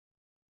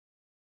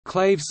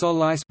Clave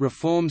Solice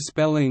Reformed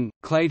spelling,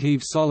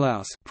 Claidheave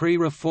Solaus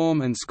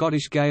pre-Reform and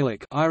Scottish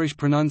Gaelic Irish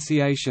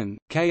pronunciation,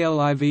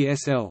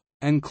 Klivsl,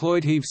 and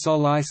Cloydheave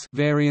Solice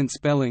variant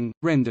spelling,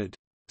 rendered,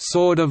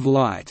 "sword of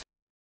light",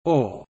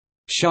 or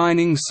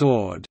 "shining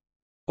sword",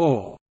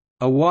 or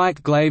 "a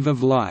white glaive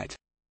of light",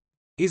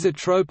 is a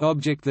trope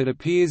object that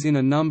appears in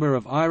a number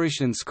of Irish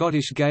and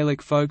Scottish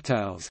Gaelic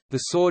folktales.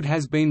 The sword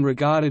has been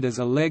regarded as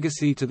a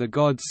legacy to the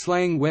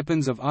god-slaying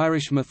weapons of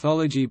Irish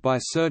mythology by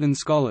certain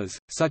scholars,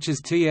 such as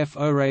T. F.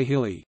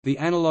 O'Reilly, the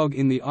analogue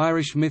in the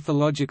Irish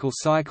mythological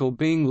cycle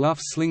being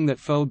Luff's sling that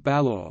felled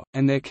Balor,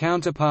 and their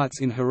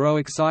counterparts in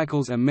heroic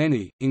cycles are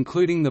many,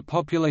 including the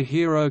popular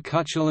hero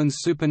Cuchulain's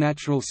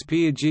supernatural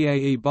spear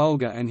Gae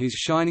Bulga and his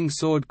shining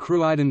sword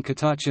Cruiden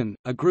Catuchin.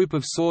 A group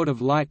of Sword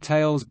of Light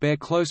tales bear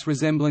close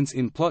resemblance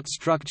in plot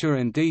structure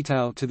and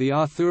detail to the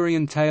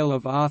Arthurian tale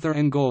of Arthur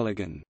and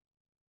Gorlagon.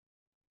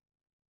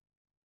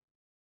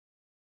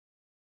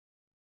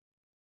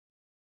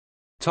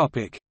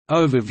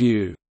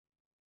 Overview.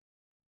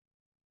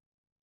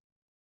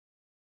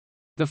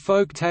 The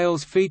folk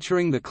tales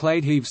featuring the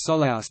Claidheave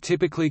Solaus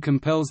typically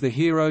compels the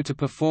hero to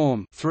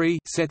perform 3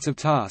 sets of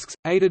tasks,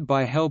 aided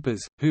by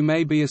helpers, who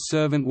may be a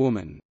servant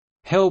woman,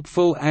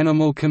 helpful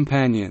animal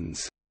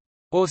companions,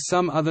 or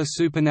some other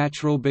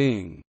supernatural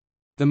being.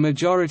 The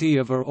majority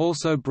of are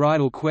also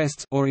bridal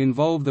quests or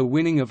involve the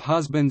winning of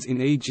husbands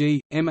in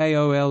e.g.,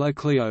 Maol a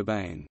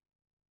Cleobane.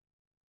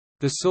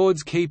 The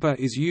sword's keeper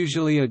is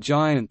usually a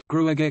giant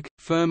Gruagach,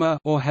 Firma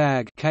or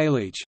hag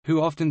Cailleach, who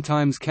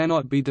oftentimes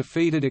cannot be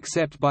defeated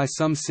except by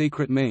some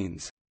secret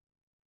means.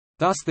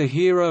 Thus the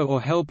hero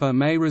or helper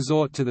may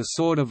resort to the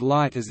Sword of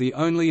Light as the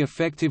only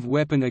effective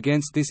weapon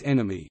against this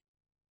enemy.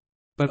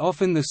 But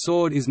often the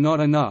sword is not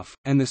enough,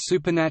 and the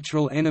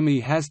supernatural enemy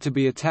has to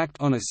be attacked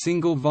on a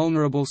single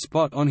vulnerable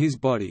spot on his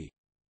body.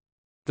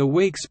 The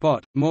weak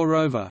spot,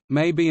 moreover,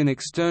 may be an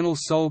external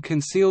soul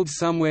concealed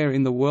somewhere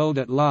in the world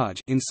at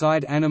large,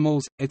 inside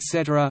animals,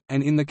 etc.,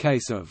 and in the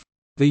case of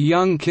the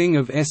young king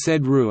of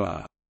Esed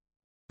Rua,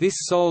 this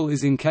soul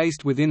is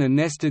encased within a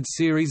nested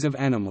series of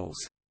animals.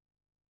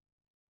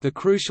 The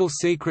crucial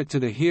secret to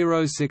the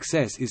hero's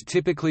success is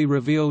typically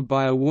revealed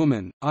by a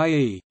woman,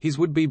 i.e., his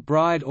would-be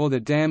bride or the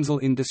damsel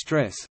in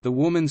distress, the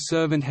woman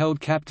servant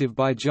held captive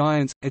by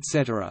giants,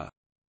 etc.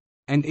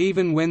 And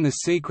even when the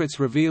secret's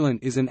revealant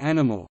is an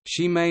animal,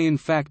 she may in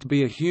fact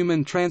be a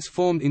human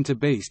transformed into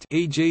beast,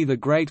 e.g. the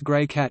great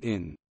grey cat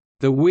in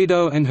The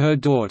Widow and Her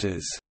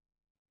Daughters.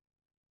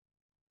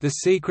 The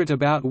secret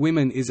about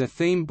women is a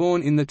theme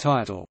born in the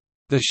title,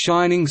 The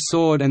Shining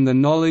Sword and the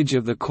Knowledge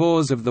of the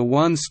Cause of the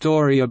One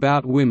Story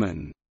About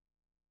Women.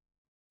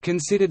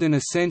 Considered an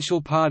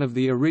essential part of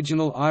the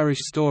original Irish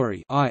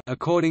story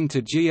according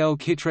to G. L.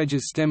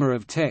 Kittredge's stemma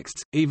of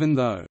texts, even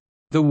though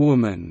the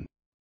woman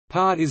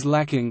part is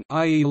lacking,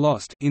 i.e.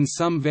 lost, in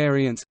some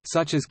variants,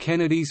 such as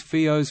Kennedy's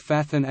Fios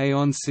Fathan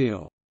Aon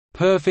Seal,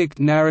 perfect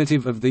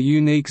narrative of the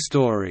unique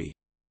story.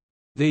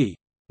 The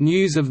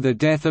news of the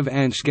death of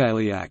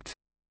Anshgaliacht,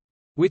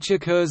 which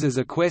occurs as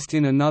a quest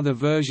in another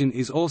version,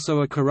 is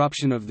also a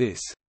corruption of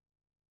this.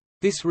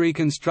 This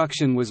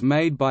reconstruction was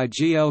made by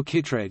G. L.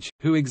 Kittredge,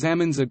 who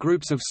examines a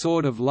groups of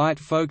Sword of Light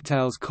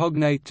folktales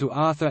cognate to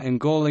Arthur and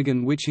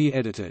Gorlagon which he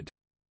edited.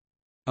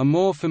 A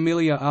more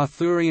familiar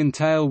Arthurian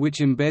tale which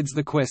embeds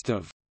the quest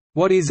of,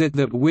 "What is it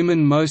that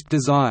women most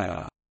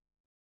desire?"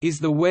 is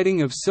the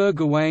wedding of Sir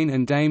Gawain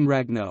and Dame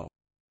Ragnell.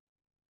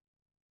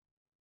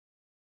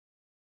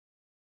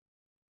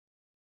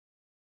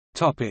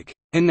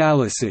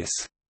 Analysis.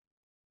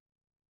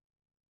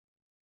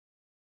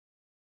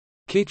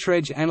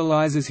 Kittredge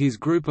analyzes his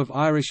group of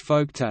Irish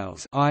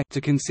folktales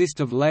to consist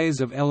of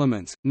layers of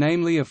elements,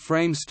 namely a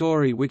frame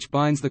story which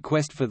binds the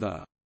quest for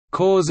the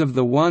cause of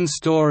the one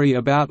story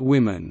about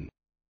women,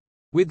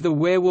 with the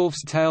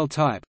werewolf's tale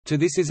type. To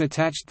this is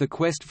attached the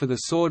quest for the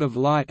Sword of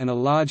Light and a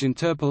large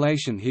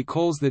interpolation he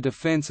calls the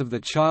defense of the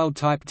child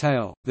type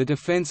tale. The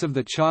defense of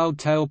the child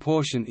tale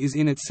portion is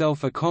in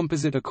itself a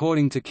composite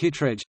according to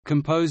Kittredge,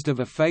 composed of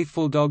a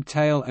faithful dog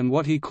tale and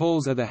what he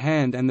calls are the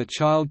hand and the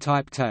child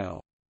type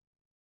tale.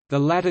 The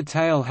latter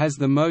tale has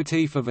the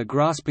motif of a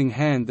grasping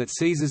hand that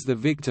seizes the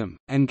victim,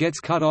 and gets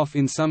cut off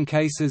in some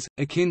cases,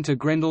 akin to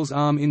Grendel's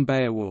arm in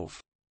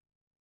Beowulf.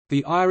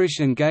 The Irish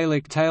and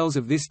Gaelic tales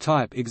of this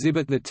type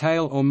exhibit the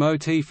tale or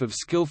motif of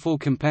skillful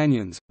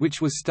companions,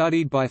 which was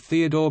studied by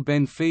Theodore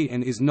Ben Fee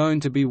and is known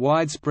to be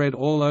widespread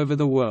all over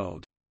the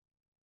world.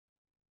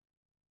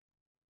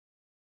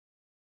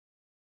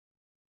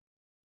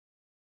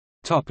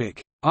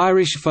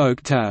 Irish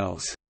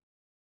folktales.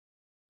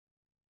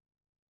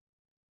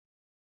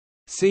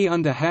 See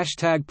under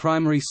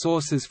 #primary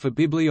sources for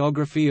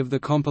bibliography of the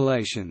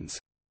compilations.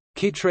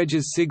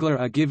 Kittredge's sigla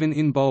are given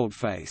in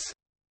boldface.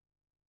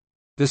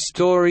 The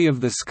Story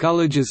of the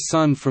Scollag's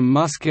Son from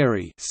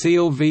Muskerry,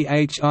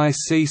 Clvhic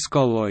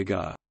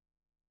Scolloiga.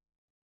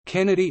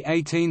 Kennedy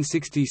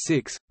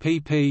 1866,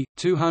 pp.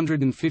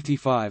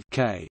 255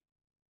 k.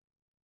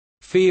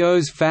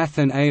 Fios Fath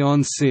and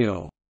Aon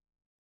Seal.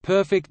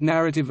 Perfect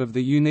Narrative of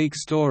the Unique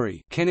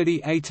Story,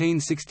 Kennedy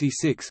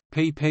 1866,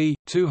 pp.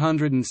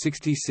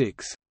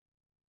 266.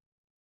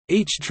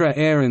 Each tra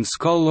éireann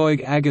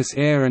scollóig agus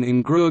éireann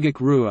in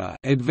Gruagach Rua,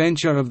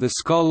 Adventure of the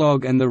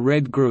Scollog and the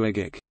Red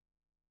Gruagach.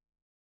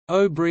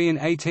 O'Brien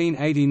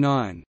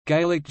 1889,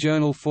 Gaelic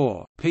Journal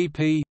 4,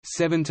 pp.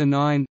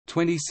 7–9,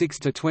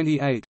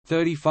 26–28,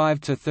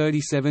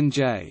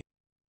 35–37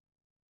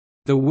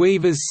 The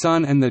Weaver's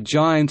Son and the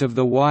Giant of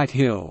the White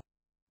Hill.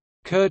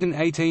 Curtin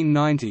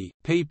 1890,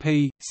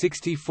 pp.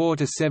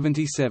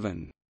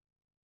 64–77.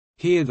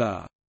 Here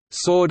the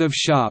Sword of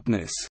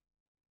Sharpness.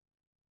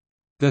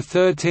 The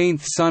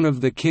 13th Son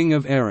of the King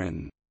of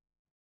Erin.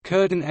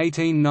 Curtin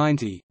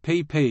 1890,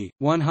 pp.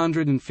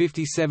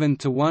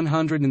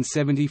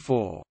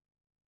 157–174.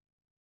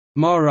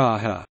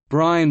 Moraha,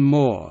 Brian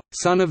Moore,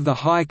 son of the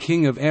High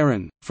King of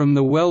Erin, from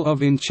the Well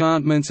of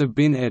Enchantments of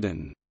Bin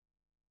Eden.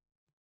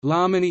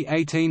 Larmony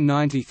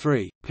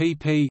 1893,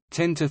 pp.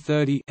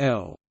 10–30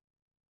 L.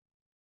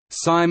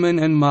 Simon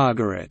and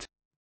Margaret.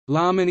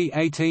 Larmony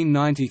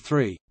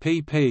 1893,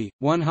 pp.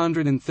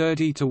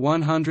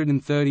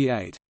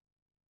 130–138.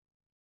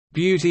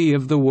 Beauty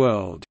of the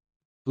World.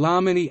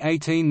 Larmony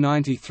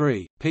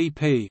 1893,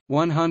 pp.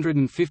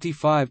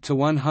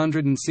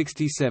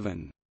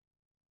 155–167.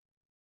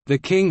 The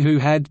King Who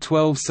Had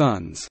 12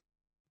 Sons.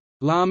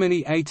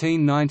 Larmony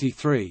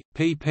 1893,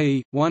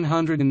 pp.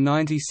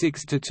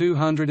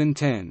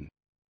 196–210.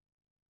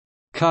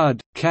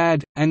 Cud,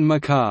 Cad, and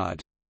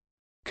Macard.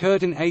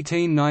 Curtin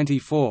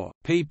 1894,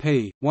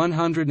 pp.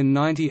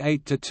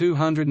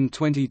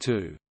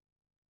 198–222.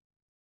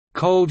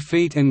 Cold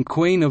Feet and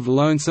Queen of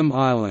Lonesome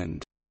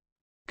Island.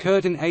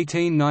 Curtin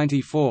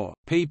 1894,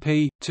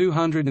 pp.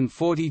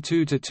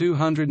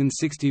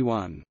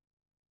 242–261.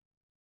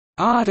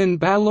 Art and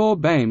Balor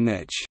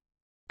Baimnech.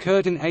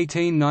 Curtin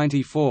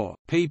 1894,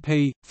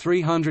 pp.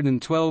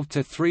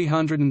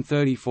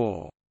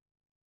 312–334.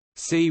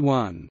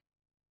 C1.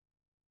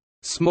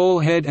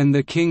 Smallhead and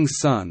the King's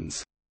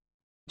Sons.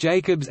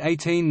 Jacobs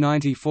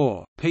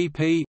 1894,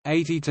 pp.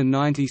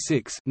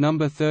 80–96,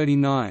 number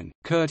 39.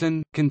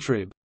 Curtin,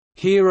 Contrib.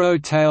 Hero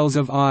Tales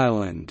of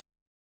Ireland.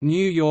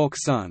 New York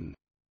Sun.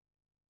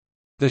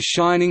 The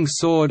Shining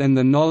Sword and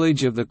the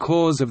Knowledge of the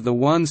Cause of the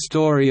One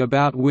Story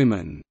About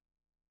Women.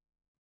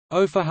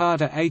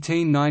 Ofahata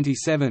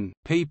 1897,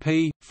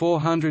 pp.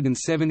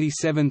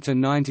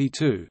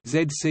 477–92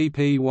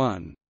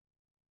 ZCP1.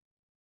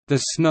 The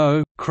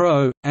Snow,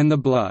 Crow, and the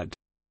Blood.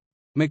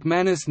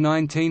 McManus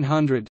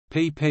 1900,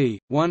 pp.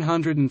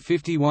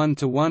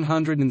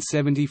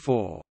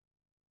 151–174.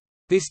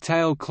 This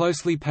tale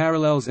closely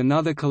parallels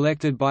another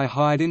collected by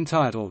Hyde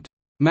entitled,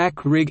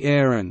 Mac Rig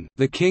Éireann,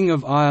 the King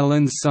of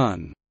Ireland's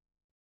Son,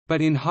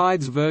 but in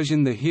Hyde's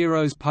version the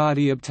hero's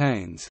party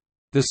obtains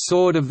the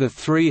Sword of the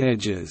Three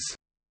Edges,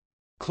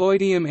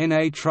 Cloidium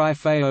na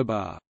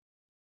Trifeobar.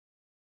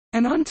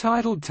 An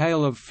untitled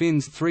tale of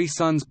Finn's three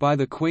sons by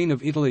the Queen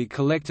of Italy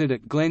collected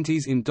at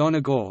Glenties in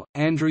Donegal,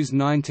 Andrews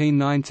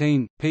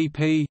 1919,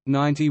 pp.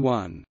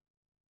 91.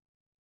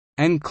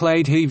 And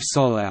Claidheave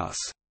Solaus.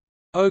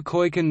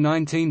 O'Coican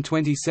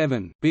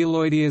 1927,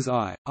 Beloidias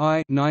I,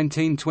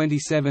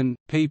 1927,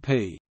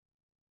 pp.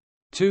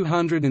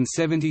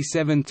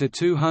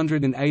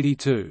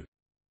 277–282.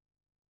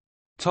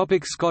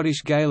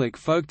 Scottish Gaelic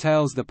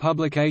folktales. The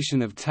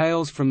publication of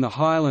Tales from the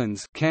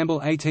Highlands, Campbell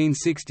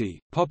 1860,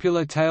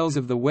 Popular Tales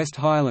of the West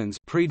Highlands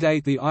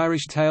predate the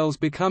Irish tales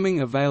becoming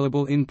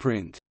available in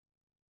print.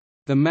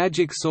 The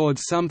magic sword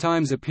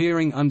sometimes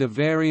appearing under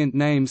variant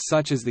names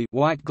such as the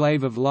White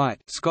Glaive of Light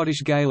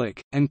Scottish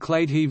Gaelic, and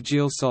Claidheave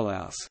Giel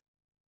Solaus.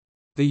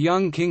 The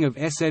Young King of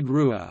Esed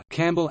Rua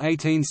Campbell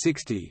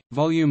 1860,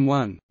 Volume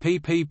 1,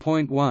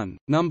 pp.1,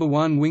 No.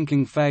 1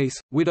 Winking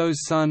Face,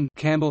 Widow's Son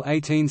Campbell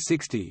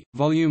 1860,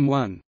 Volume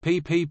 1,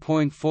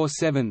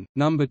 pp.47,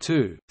 No.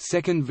 2,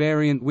 Second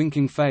Variant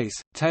Winking Face,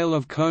 Tale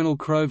of Colonel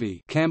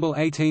Crovey Campbell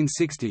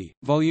 1860,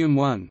 Volume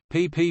 1,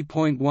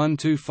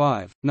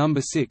 pp.125, No.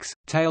 6,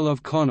 Tale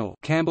of Connell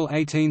Campbell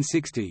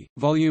 1860,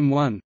 Volume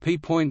 1,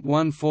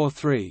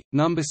 p.143,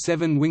 No.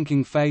 7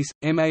 Winking Face,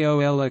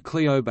 Maol a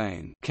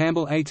Cleobane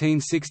Campbell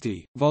 1860,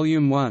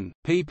 Volume 1,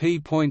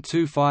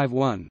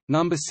 pp.251,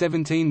 No.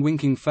 17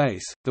 Winking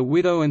Face, The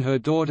Widow and Her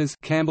Daughters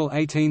Campbell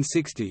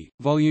 1860,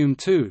 Volume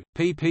 2,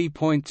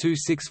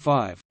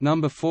 pp.265,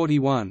 No.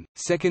 41,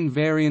 Second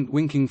Variant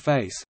Winking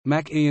Face,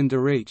 Mac Ian de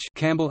Reach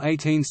Campbell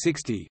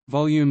 1860,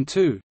 Volume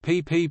 2,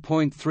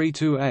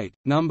 pp.328,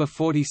 No.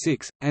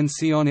 46, and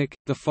Sionic,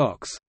 The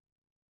Fox.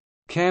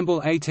 Campbell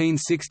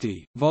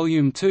 1860,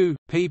 Volume 2,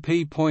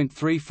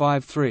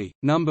 pp.353,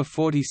 No.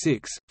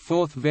 46,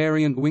 Fourth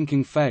Variant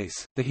Winking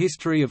Face, The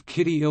History of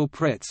Kitty Ill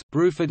Pretz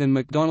Bruford and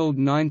MacDonald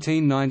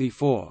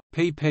 1994,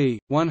 pp.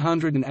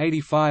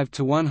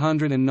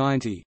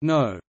 185–190,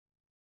 no.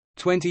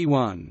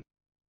 21.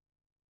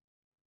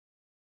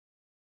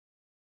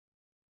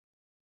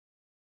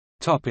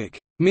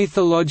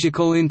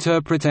 Mythological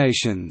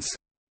interpretations.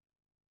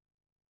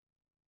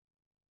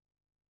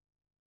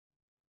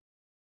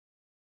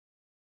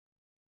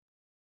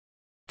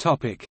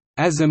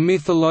 As a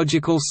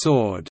mythological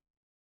sword.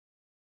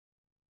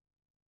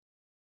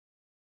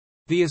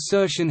 The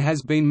assertion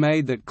has been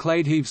made that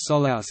Cleadheave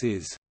Solaus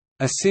is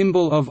a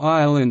symbol of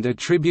Ireland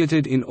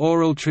attributed in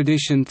oral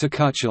tradition to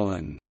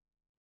Cuchulainn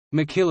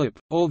MacKillop,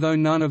 although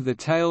none of the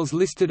tales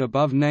listed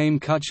above name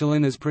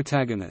Cuchulainn as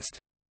protagonist.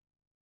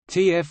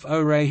 T. F.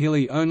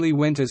 O'Reilly only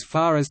went as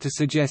far as to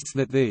suggest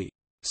that the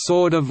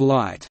 «sword of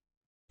light»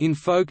 in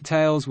folk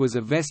tales was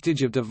a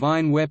vestige of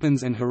divine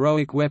weapons and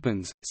heroic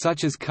weapons,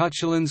 such as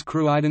Cuchulainn's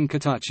Cruaidan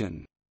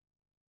Catuchan.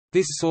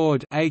 This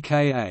sword,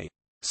 aka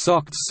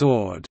 «socked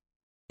sword»,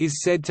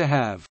 is said to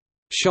have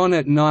 «shone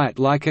at night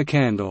like a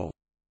candle»,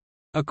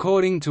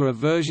 according to a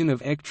version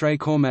of Ectre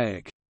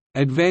Cormaic,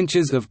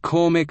 Adventures of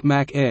Cormac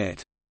Mac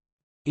Airt.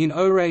 In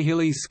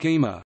O'Reilly's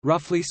schema,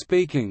 roughly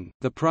speaking,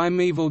 the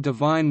primeval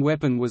divine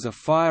weapon was a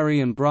fiery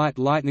and bright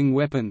lightning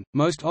weapon,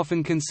 most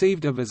often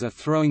conceived of as a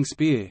throwing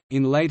spear.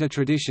 In later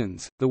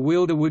traditions, the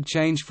wielder would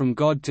change from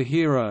god to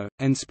hero,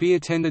 and spear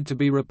tended to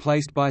be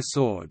replaced by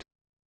sword.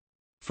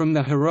 From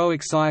the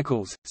heroic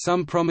cycles,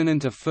 some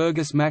prominent are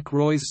Fergus Mac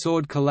Roy's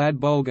sword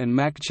Caladbolg and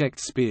Mac Checked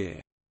spear.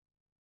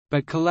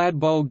 But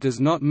Caladbolg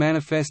does not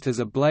manifest as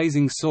a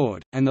blazing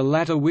sword, and the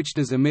latter, which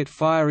does emit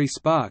fiery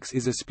sparks,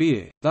 is a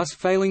spear, thus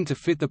failing to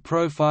fit the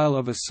profile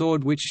of a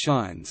sword which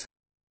shines.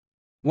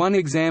 One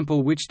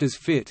example which does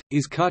fit,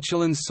 is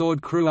Cuchulainn's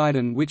sword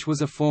Cruaidan, which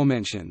was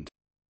aforementioned.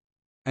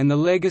 And the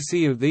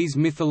legacy of these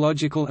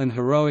mythological and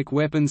heroic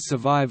weapons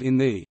survive in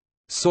the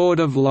 «sword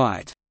of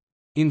light».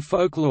 In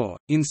folklore,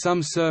 in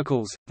some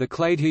circles, the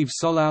Cleadheave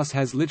Solaus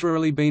has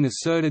literally been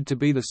asserted to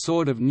be the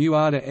sword of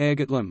Nuada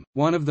Airgotlam,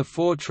 one of the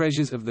 4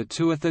 treasures of the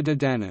Tuatha De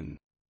Danann.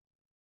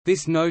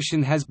 This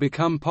notion has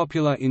become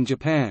popular in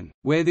Japan,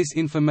 where this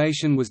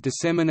information was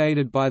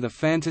disseminated by the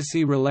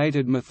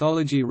fantasy-related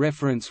mythology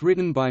reference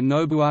written by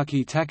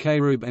Nobuaki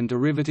Takeirub and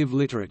derivative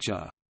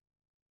literature.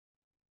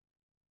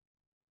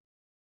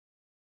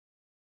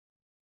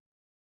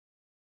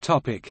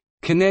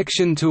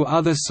 Connection to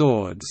other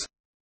swords.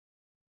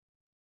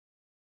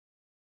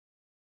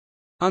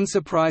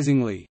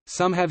 Unsurprisingly,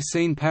 some have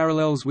seen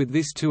parallels with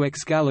this to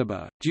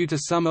Excalibur, due to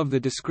some of the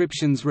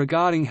descriptions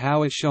regarding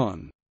how it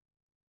shone.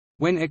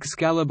 When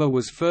Excalibur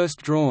was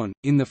first drawn,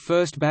 in the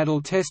first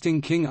battle testing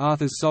King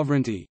Arthur's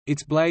sovereignty,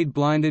 its blade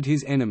blinded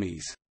his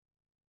enemies.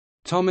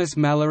 Thomas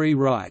Mallory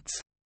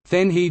writes,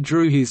 "Then he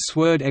drew his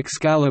sword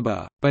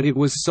Excalibur, but it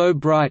was so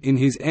bright in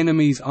his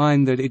enemy's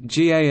eyne that it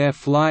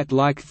gaf light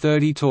like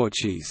 30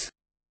 torches."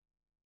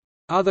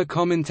 Other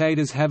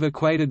commentators have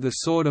equated the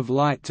Sword of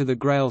Light to the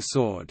Grail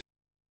sword.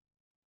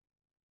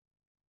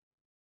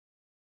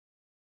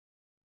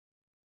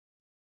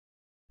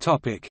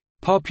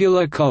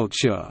 Popular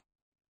culture.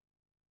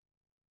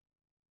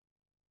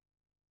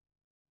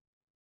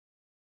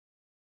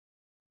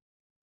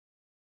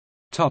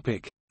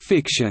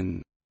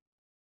 Fiction.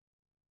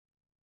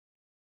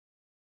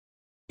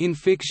 In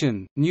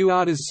fiction,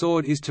 Nuada's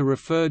sword is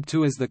referred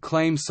to as the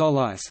Claim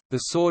Solis, the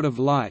Sword of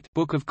Light,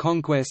 Book of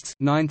Conquests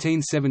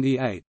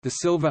 1978, the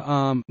Silver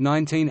Arm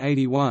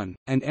 1981,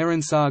 and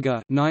Erin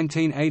Saga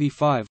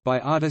 1985 by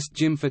artist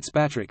Jim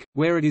Fitzpatrick,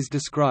 where it is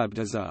described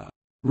as a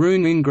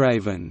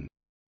rune-engraven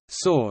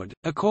sword.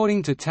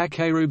 According to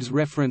Takeirub's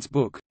reference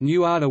book,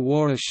 Nuada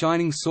wore a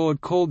shining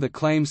sword called the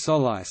Claim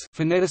Solis,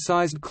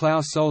 phoneticized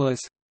Clau Solis,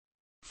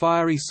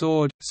 fiery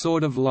sword,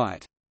 sword of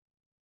light.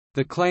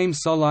 The Claim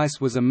Solis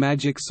was a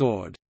magic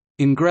sword,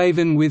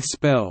 engraven with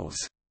spells,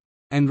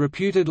 and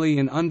reputedly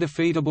an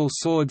undefeatable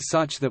sword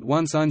such that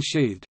once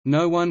unsheathed,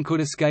 no one could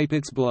escape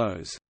its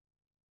blows.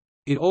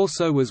 It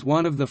also was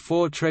one of the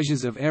 4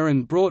 treasures of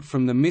Erin brought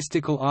from the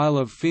mystical Isle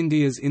of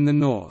Findias in the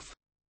north.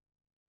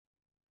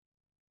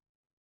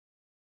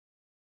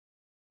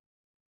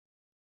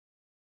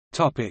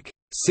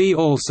 See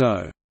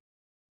also: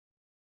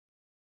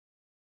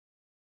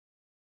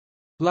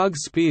 Lug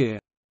spear,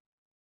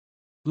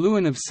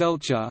 Lewin of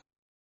Selcher,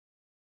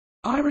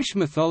 Irish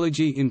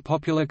mythology in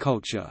popular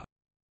culture.